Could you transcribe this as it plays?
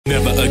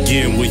Never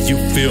again will you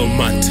feel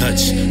my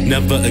touch.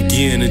 Never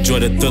again enjoy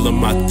the thrill of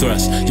my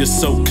thrust. You're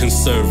so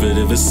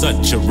conservative, it's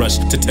such a rush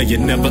to tell you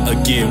never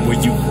again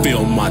will you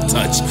feel my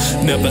touch.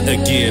 Never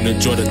again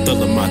enjoy the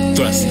thrill of my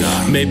thrust.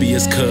 Maybe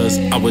it's cause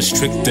I was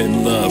tricked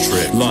in love,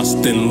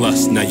 lost in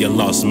lust, now you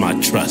lost my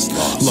trust.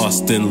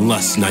 Lost in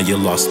lust, now you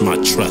lost my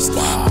trust.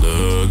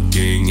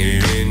 Looking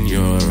in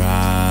your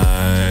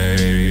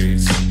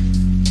eyes,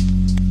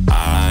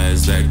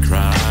 eyes that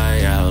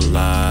cry out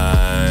loud.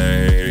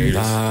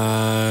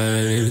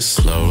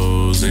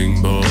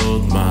 Closing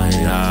both my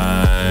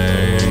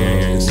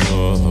eyes,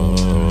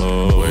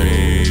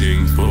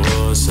 waiting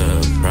for surprise.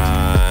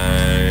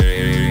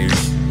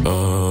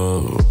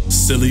 Oh,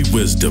 silly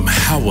wisdom,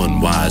 how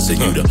unwise of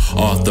you to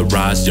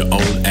authorize your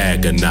own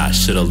agonize.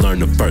 Should've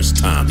learned the first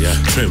time,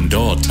 trimmed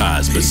all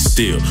ties, but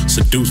still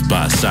seduced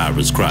by a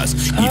siren's cries.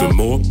 Even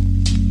more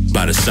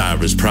by the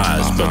siren's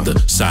prize, but the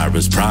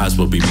siren's prize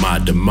will be my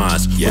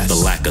demise. With the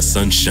lack of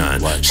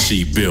sunshine,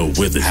 she built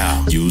with it.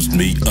 Used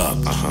me up,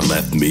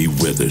 left me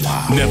withered.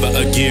 Never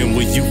again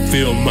will you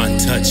feel my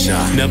touch.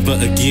 Never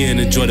again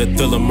enjoy the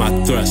thrill of my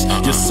thrust.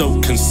 You're so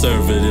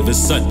conservative, it's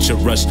such a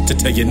rush to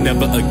tell you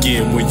never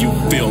again will you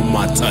feel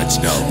my touch.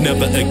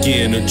 Never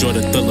again enjoy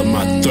the thrill of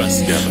my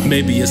thrust.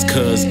 Maybe it's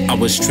cause I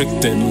was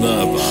tricked in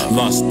love,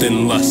 lost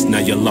in lust, now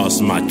you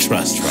lost my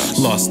trust.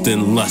 Lost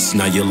in lust,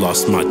 now you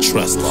lost my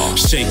trust.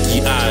 Shaky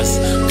eyes,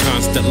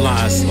 constant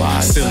lies,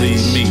 silly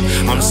me,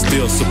 I'm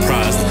still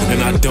surprised,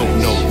 and I don't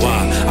know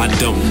why, I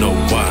don't know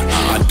why,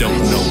 I don't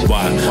know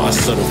why I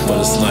settle for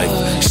this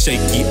life.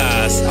 Shaky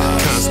eyes,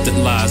 constant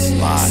lies,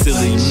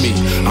 silly me,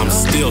 I'm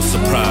still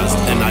surprised,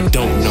 and I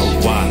don't know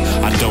why,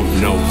 I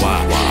don't know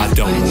why, I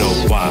don't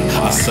know why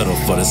I settle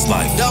for this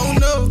life. Don't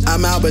know.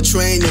 I'm out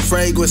betraying your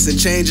fragrance and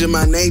changing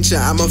my nature.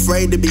 I'm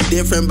afraid to be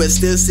different but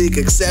still seek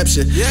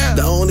exception.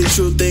 The only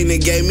true thing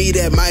that gave me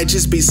that might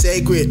just be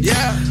sacred.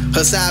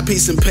 Her side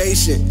piece and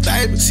patient.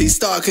 She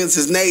stalking's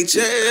his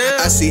nature.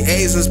 I see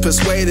Asians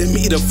persuading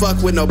me to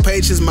fuck with no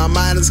patience. My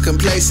mind is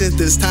complacent.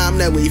 This time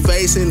that we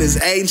facing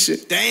is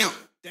ancient. Damn.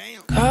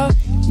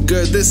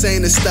 Girl, this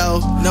ain't a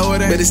stove, no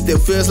it ain't. But it still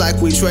feels like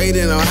we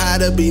trading on how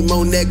to be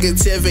more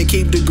negative and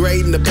keep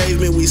degrading the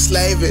pavement we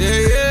slaving.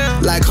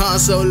 Like Han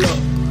Solo,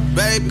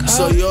 baby.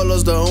 So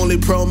YOLO's the only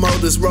promo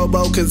this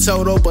robo can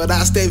total, but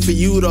I stay for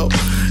you though.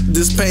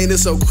 This pain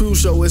is so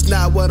crucial, it's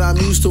not what I'm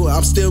used to.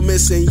 I'm still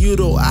missing you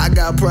though, I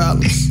got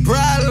problems.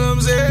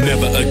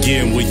 Never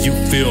again will you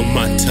feel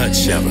my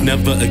touch.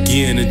 Never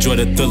again enjoy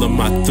the thrill of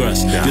my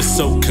thrust. You're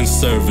so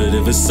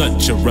conservative, it's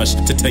such a rush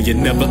to tell you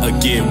never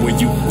again will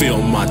you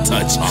feel my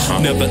touch.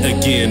 Never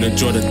again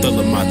enjoy the thrill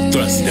of my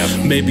thrust.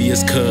 Maybe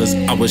it's cause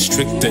I was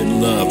tricked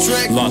in love,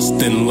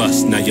 lost in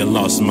lust, now you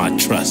lost my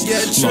trust.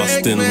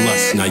 Lost in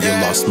lust, now you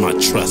lost my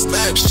trust.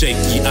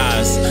 Shaky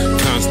eyes,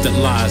 constant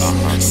lies,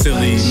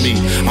 silly me,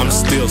 I'm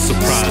still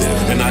surprised,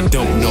 and I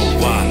don't know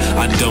why,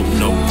 I don't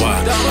know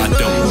why, I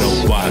don't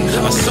know why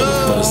I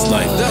settle for this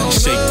life.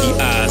 Shaky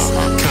eyes,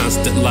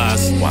 constant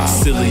lies,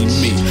 silly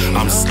me,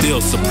 I'm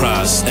still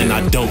surprised, and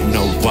I don't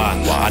know why,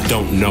 I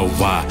don't know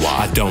why,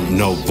 I don't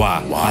know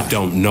why, I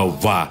don't know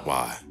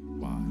why.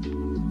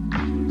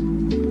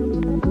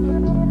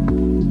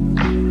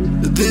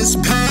 This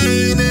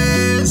pain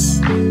is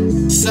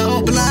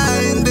so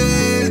blinding.